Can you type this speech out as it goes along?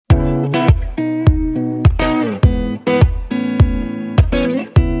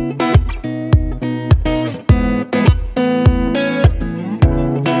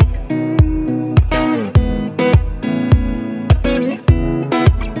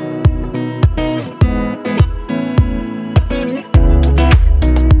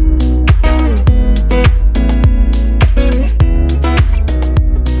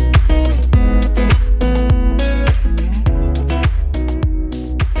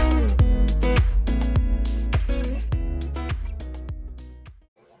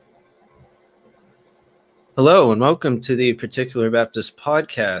Hello and welcome to the Particular Baptist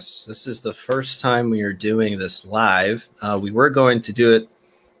Podcast. This is the first time we are doing this live. We were going to do it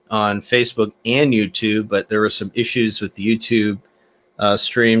on Facebook and YouTube, but there were some issues with the YouTube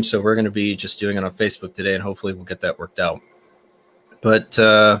stream, so we're going to be just doing it on Facebook today, and hopefully we'll get that worked out. But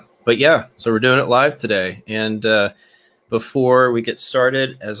yeah, so we're doing it live today. And before we get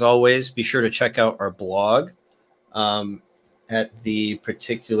started, as always, be sure to check out our blog. At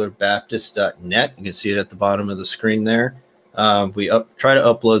theparticularbaptist.net. You can see it at the bottom of the screen there. We try to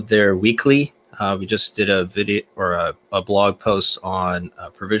upload there weekly. We just did a video or a blog post on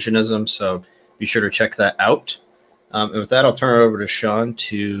provisionism, so be sure to check that out. And with that, I'll turn it over to Sean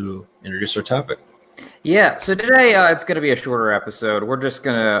to introduce our topic. Yeah, so today it's going to be a shorter episode. We're just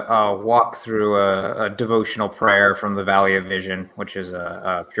going to walk through a devotional prayer from the Valley of Vision, which is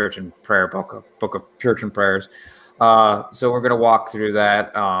a Puritan prayer book of Puritan prayers. So we're going to walk through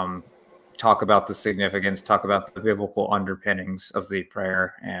that, talk about the significance, talk about the biblical underpinnings of the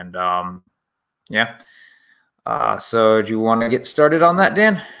prayer, and so do you want to get started on that,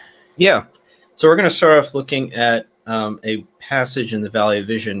 Dan? Yeah. So we're going to start off looking at a passage in the Valley of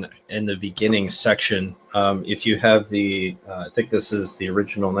Vision in the beginning section. If you have the, I think this is the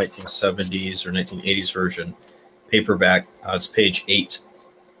original 1970s or 1980s version paperback, it's page 8.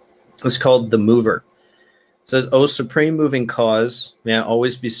 It's called The Mover. It says, O supreme moving cause, may I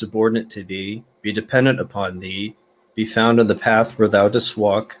always be subordinate to thee, be dependent upon thee, be found on the path where thou dost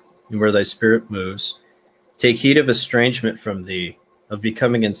walk, and where thy spirit moves. Take heed of estrangement from thee, of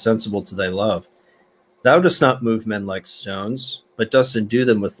becoming insensible to thy love. Thou dost not move men like stones, but dost endue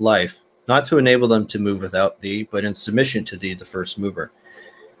them with life, not to enable them to move without thee, but in submission to thee, the first mover.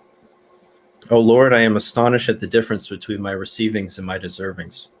 O Lord, I am astonished at the difference between my receivings and my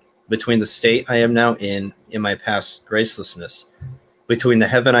deservings, between the state I am now in my past gracelessness, between the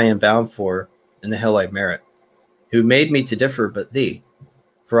heaven I am bound for and the hell I merit. Who made me to differ but thee?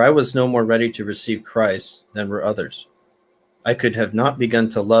 For I was no more ready to receive Christ than were others. I could have not begun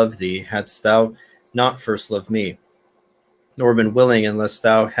to love thee hadst thou not first loved me, nor been willing unless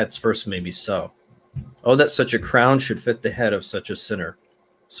thou hadst first made me so. Oh, that such a crown should fit the head of such a sinner,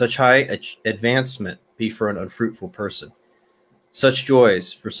 such high advancement be for an unfruitful person, such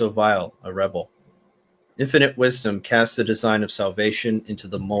joys for so vile a rebel. Infinite wisdom casts the design of salvation into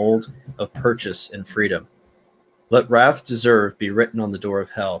the mold of purchase and freedom. Let wrath deserve be written on the door of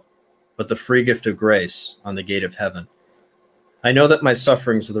hell, but the free gift of grace on the gate of heaven. I know that my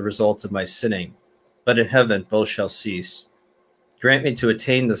sufferings are the result of my sinning, but in heaven both shall cease. Grant me to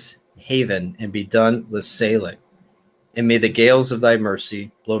attain this haven and be done with sailing, and may the gales of thy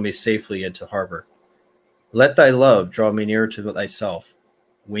mercy blow me safely into harbor. Let thy love draw me nearer to thyself.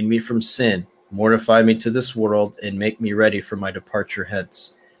 Wean me from sin, mortify me to this world, and make me ready for my departure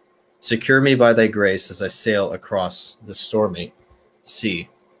hence. Secure me by thy grace as I sail across the stormy sea.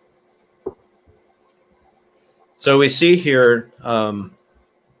 So we see here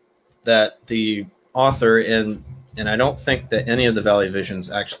that the author, and I don't think that any of the Valley Visions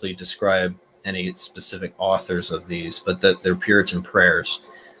actually describe any specific authors of these, but that they're Puritan prayers.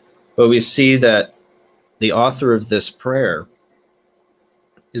 But we see that the author of this prayer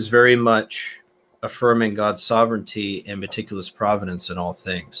is very much affirming God's sovereignty and meticulous providence in all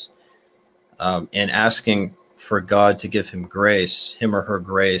things, and asking for God to give him grace, him or her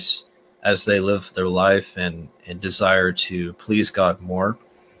grace, as they live their life and desire to please God more.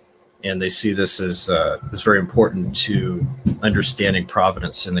 And they see this as very important to understanding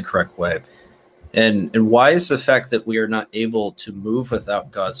providence in the correct way. And why is the fact that we are not able to move without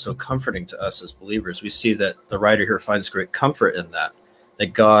God so comforting to us as believers? We see that the writer here finds great comfort in that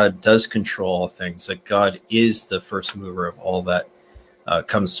God does control all things, that God is the first mover of all that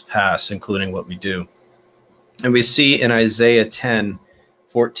comes to pass, including what we do. And we see in Isaiah 10,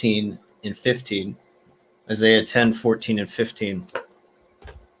 14 and 15, Isaiah 10, 14 and 15.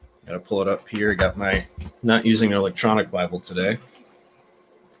 Got to pull it up here. Got my, not using an electronic Bible today.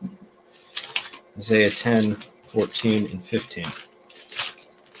 Isaiah 10, 14, and 15.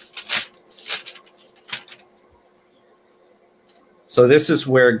 So this is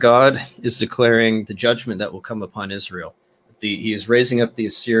where God is declaring the judgment that will come upon Israel. He is raising up the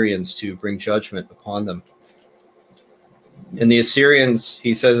Assyrians to bring judgment upon them. And the Assyrians,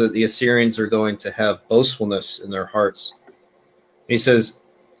 he says that the Assyrians are going to have boastfulness in their hearts. He says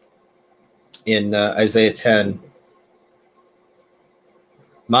in Isaiah 10,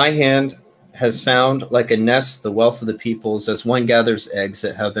 my hand has found like a nest the wealth of the peoples, as one gathers eggs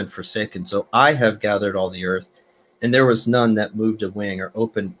that have been forsaken. So I have gathered all the earth, and there was none that moved a wing or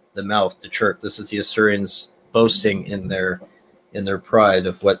opened the mouth to chirp. This is the Assyrians boasting in their pride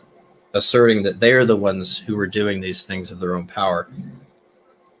of what asserting that they are the ones who were doing these things of their own power.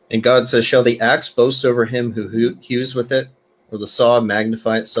 And God says, shall the axe boast over him who hews with it, or the saw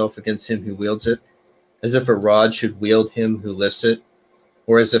magnify itself against him who wields it? As if a rod should wield him who lifts it,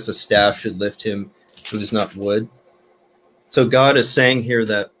 or as if a staff should lift him who is not wood. So God is saying here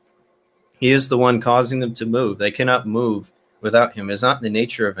that he is the one causing them to move. They cannot move without him. It is not in the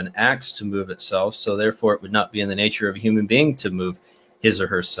nature of an axe to move itself, so therefore it would not be in the nature of a human being to move his or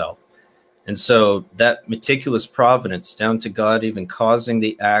herself. And so that meticulous providence, down to God even causing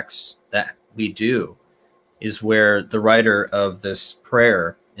the acts that we do, is where the writer of this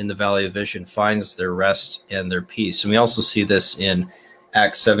prayer in the Valley of Vision finds their rest and their peace. And we also see this in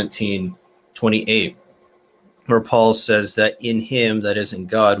Acts 17:28, where Paul says that in him, that is in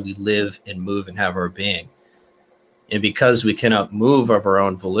God, we live and move and have our being. And because we cannot move of our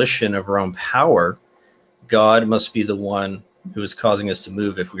own volition, of our own power, God must be the one who is causing us to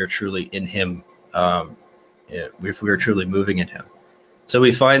move if we are truly in him, if we are truly moving in him. So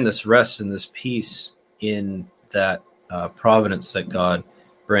we find this rest and this peace in that providence that God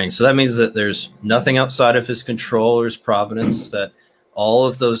brings. So that means that there's nothing outside of his control or his providence, that all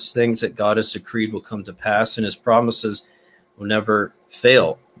of those things that God has decreed will come to pass, and his promises will never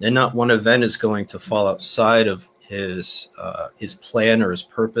fail. And not one event is going to fall outside of his plan or his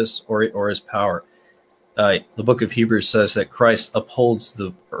purpose or his power. The book of Hebrews says that Christ upholds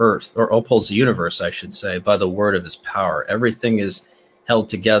the earth, or upholds the universe, I should say, by the word of his power. Everything is held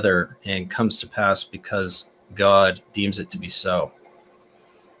together and comes to pass because God deems it to be so.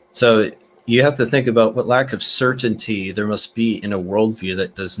 So you have to think about what lack of certainty there must be in a worldview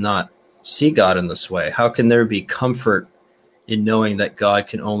that does not see God in this way. How can there be comfort in knowing that God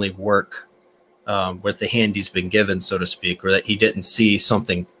can only work with the hand he's been given, so to speak, or that he didn't see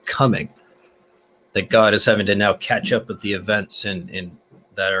something coming? That God is having to now catch up with the events and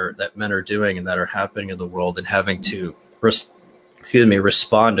that men are doing and that are happening in the world, and having to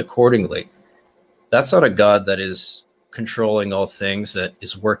respond accordingly. That's not a God that is controlling all things, that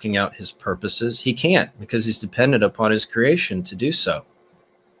is working out his purposes. He can't, because he's dependent upon his creation to do so.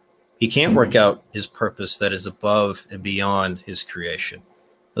 He can't work out his purpose that is above and beyond his creation.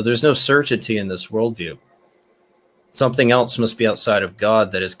 So there's no certainty in this worldview. Something else must be outside of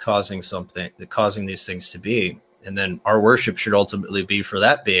God that is causing these things to be. And then our worship should ultimately be for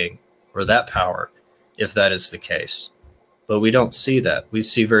that being or that power, if that is the case. But we don't see that. We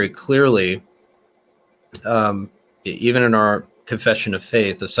see very clearly, even in our Confession of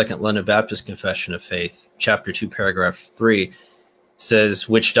Faith, the Second London Baptist Confession of Faith, chapter 2, paragraph 3, says,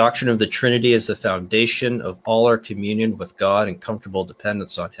 which doctrine of the Trinity is the foundation of all our communion with God and comfortable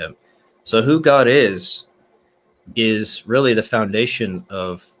dependence on him. So who God is really the foundation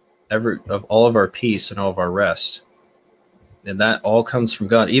of all of our peace and all of our rest. And that all comes from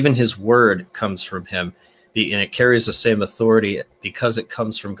God. Even his word comes from him, and it carries the same authority because it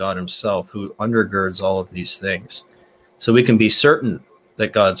comes from God himself, who undergirds all of these things. So we can be certain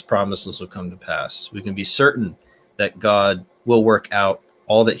that God's promises will come to pass. We can be certain that God will work out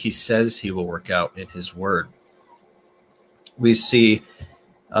all that he says he will work out in his word. We see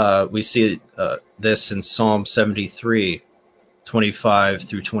this in Psalm 73, 25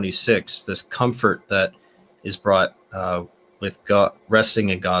 through 26, this comfort that is brought with God, resting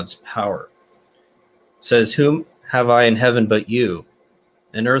in God's power. It says, whom have I in heaven but you?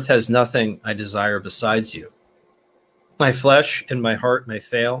 And earth has nothing I desire besides you. My flesh and my heart may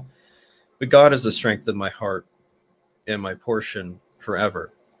fail, but God is the strength of my heart and my portion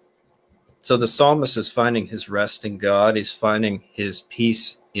forever. So the psalmist is finding his rest in God. He's finding his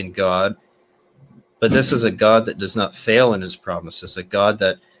peace in God. But this is a God that does not fail in his promises, a God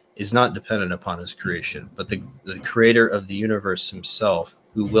that is not dependent upon his creation, but the creator of the universe himself,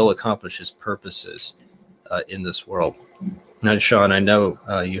 who will accomplish his purposes in this world. Now, Sean, I know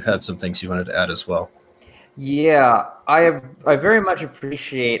you had some things you wanted to add as well. Yeah, I very much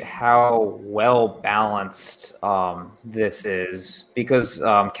appreciate how well balanced this is, because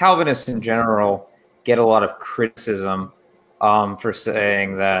Calvinists in general get a lot of criticism for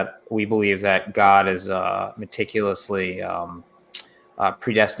saying that we believe that God is meticulously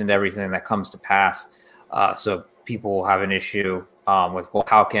predestined everything that comes to pass. So people have an issue with, well,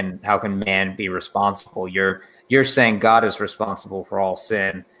 how can man be responsible? You're saying God is responsible for all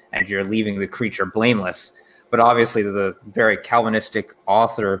sin, and you're leaving the creature blameless. But obviously, the very Calvinistic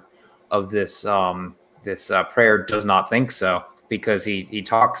author of this prayer does not think so, because he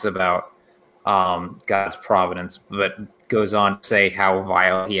talks about God's providence, but goes on to say how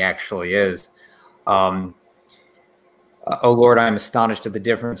vile he actually is. O Lord, I am astonished at the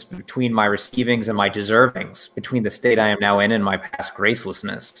difference between my receivings and my deservings, between the state I am now in and my past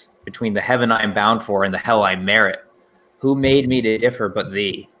gracelessness. between the heaven I am bound for and the hell I merit. Who made me to differ but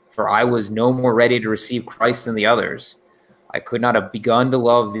thee? For I was no more ready to receive Christ than the others. I could not have begun to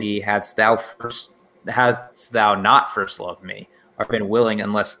love thee hadst thou not first loved me, or been willing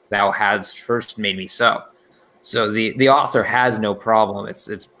unless thou hadst first made me so. So the author has no problem.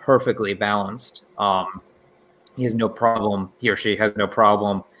 It's perfectly balanced. He has no problem. He or she has no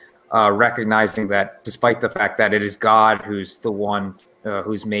problem recognizing that, despite the fact that it is God who's the one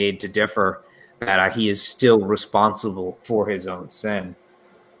who's made to differ, that he is still responsible for his own sin.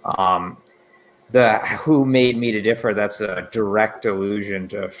 The who made me to differ, that's a direct allusion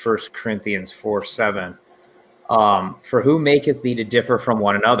to 1 Corinthians 4:7. For who maketh thee to differ from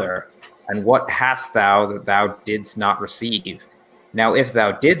one another? And what hast thou that thou didst not receive? Now, if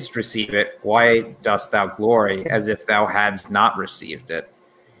thou didst receive it, why dost thou glory as if thou hadst not received it?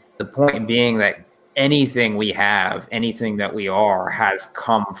 The point being that anything we have, anything that we are, has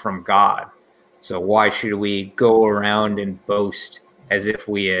come from God. So why should we go around and boast as if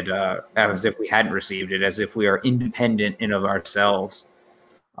we hadn't received it, as if we are independent in of ourselves?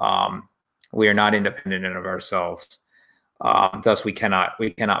 We are not independent in of ourselves. Thus, we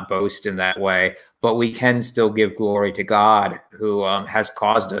cannot boast in that way, but we can still give glory to God, who has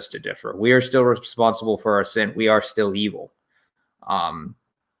caused us to differ. We are still responsible for our sin. We are still evil.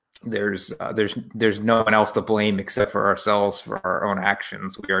 There's no one else to blame except for ourselves for our own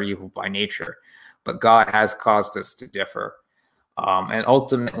actions. We are evil by nature, but God has caused us to differ, and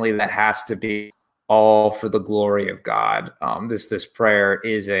ultimately that has to be all for the glory of God. This prayer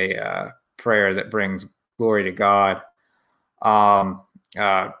is a prayer that brings glory to God.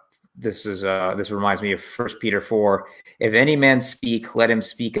 This reminds me of 1 Peter 4. If any man speak, let him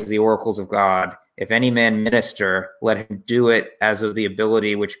speak as the oracles of God. If any man minister, let him do it as of the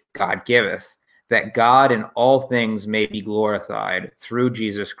ability which God giveth, that God in all things may be glorified through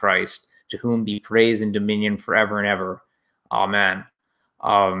Jesus Christ, to whom be praise and dominion forever and ever. Amen.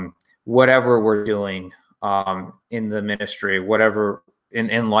 Whatever we're doing in the ministry, whatever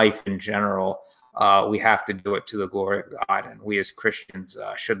in life in general, we have to do it to the glory of God, and we as Christians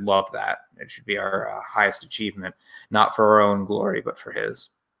should love that. It should be our highest achievement, not for our own glory, but for His.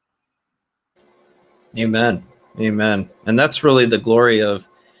 Amen. Amen. And that's really the glory of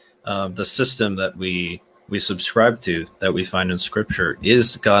the system that we subscribe to, that we find in Scripture,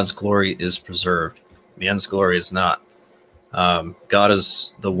 is God's glory is preserved. Man's glory is not. God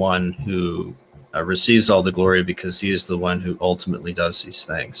is the one who receives all the glory because He is the one who ultimately does these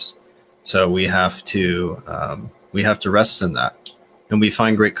things. So we have to rest in that, and we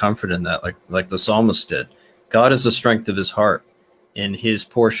find great comfort in that, like the psalmist did. God is the strength of his heart, and his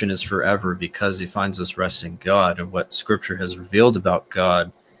portion is forever, because he finds us rest in God, and what Scripture has revealed about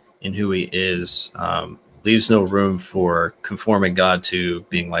God and who He is leaves no room for conforming God to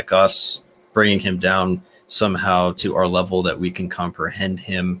being like us, bringing Him down somehow to our level that we can comprehend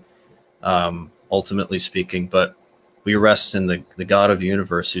Him, ultimately speaking. But we rest in the God of the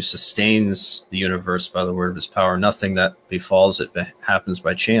universe, who sustains the universe by the word of His power. Nothing that befalls it happens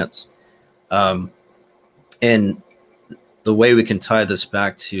by chance. And the way we can tie this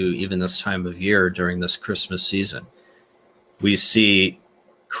back to even this time of year during this Christmas season, we see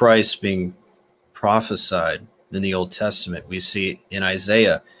Christ being prophesied in the Old Testament. We see in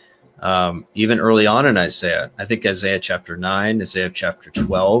Isaiah, even early on in Isaiah, I think Isaiah chapter 9, Isaiah chapter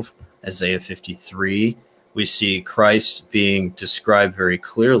 12, Isaiah 53, we see Christ being described very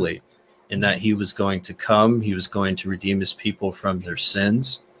clearly in that He was going to come. He was going to redeem His people from their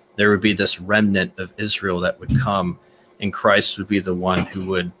sins. There would be this remnant of Israel that would come, and Christ would be the one who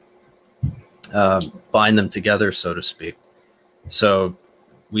would bind them together, so to speak. So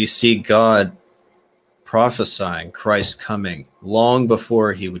we see God prophesying Christ coming long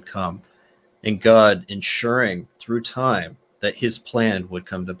before He would come, and God ensuring through time that His plan would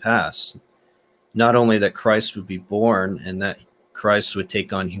come to pass. Not only that Christ would be born and that Christ would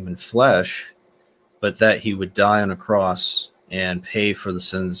take on human flesh, but that He would die on a cross and pay for the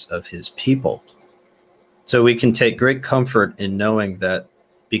sins of His people. So we can take great comfort in knowing that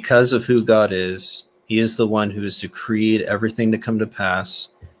because of who God is, He is the one who has decreed everything to come to pass.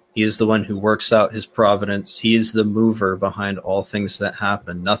 He is the one who works out His providence. He is the mover behind all things that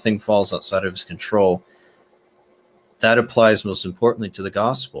happen. Nothing falls outside of His control. That applies most importantly to the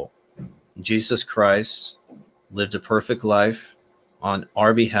gospel. Jesus Christ lived a perfect life on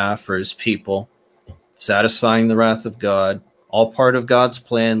our behalf for His people, satisfying the wrath of God, all part of God's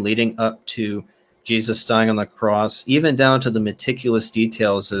plan leading up to Jesus dying on the cross, even down to the meticulous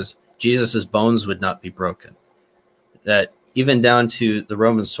details as Jesus's bones would not be broken, that even down to the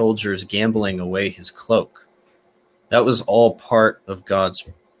Roman soldiers gambling away His cloak. That was all part of God's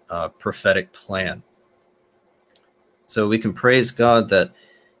prophetic plan. So we can praise God that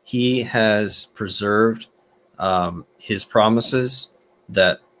he has preserved his promises,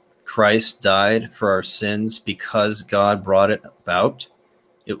 that Christ died for our sins because God brought it about.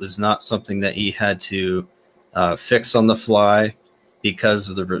 It was not something that he had to fix on the fly because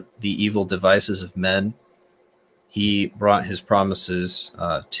of the evil devices of men. He brought his promises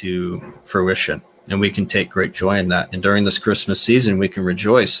to fruition, and we can take great joy in that. And during this Christmas season, we can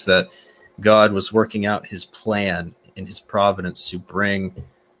rejoice that God was working out his plan in his providence to bring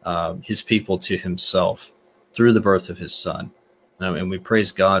his people to himself through the birth of his son. And we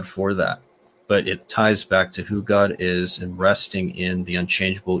praise God for that. But it ties back to who God is and resting in the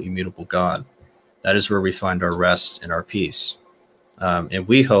unchangeable, immutable God. That is where we find our rest and our peace. And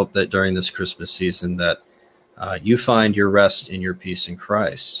we hope that during this Christmas season that you find your rest and your peace in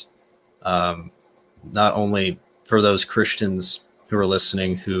Christ. Not only for those Christians who are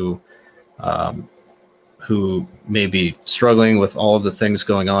listening who may be struggling with all of the things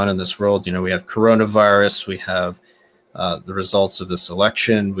going on in this world. You know, we have coronavirus, we have the results of this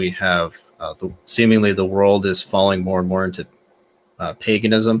election, we have seemingly the world is falling more and more into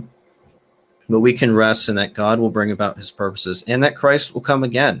paganism. But we can rest in that God will bring about his purposes and that Christ will come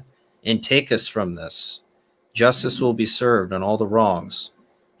again and take us from this. Justice will be served on all the wrongs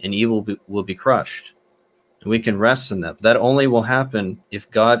and evil will be crushed. And we can rest in that. But that only will happen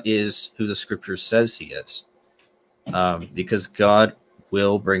if God is who the scripture says he is. Because God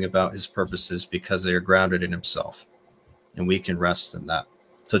will bring about his purposes because they are grounded in himself. And we can rest in that.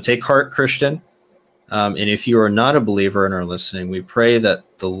 So take heart, Christian. And if you are not a believer and are listening, we pray that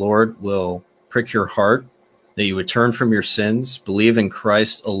the Lord will prick your heart, that you would turn from your sins, believe in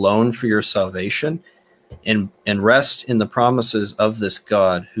Christ alone for your salvation, and rest in the promises of this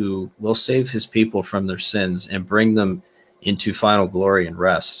God who will save his people from their sins and bring them into final glory and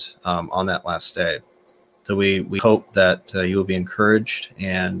rest on that last day. So we hope that you will be encouraged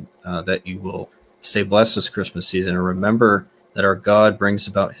and that you will stay blessed this Christmas season, and remember that our God brings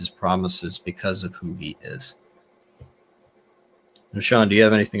about his promises because of who he is. And Sean, do you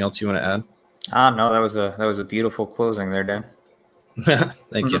have anything else you want to add? No, that was a beautiful closing there, Dan.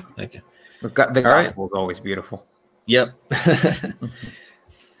 Thank you. The gospel is always beautiful. Yep.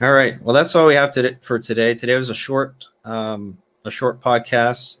 All right. Well, that's all we have for today. Today was a short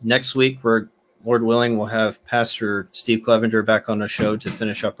podcast. Next week, Lord willing, we'll have Pastor Steve Clevenger back on the show to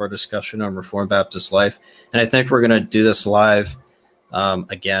finish up our discussion on Reformed Baptist life. And I think we're going to do this live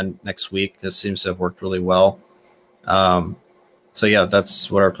again next week. This seems to have worked really well. So yeah,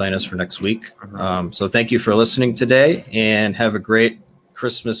 that's what our plan is for next week. So thank you for listening today, and have a great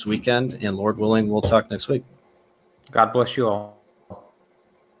Christmas weekend. And Lord willing, we'll talk next week. God bless you all.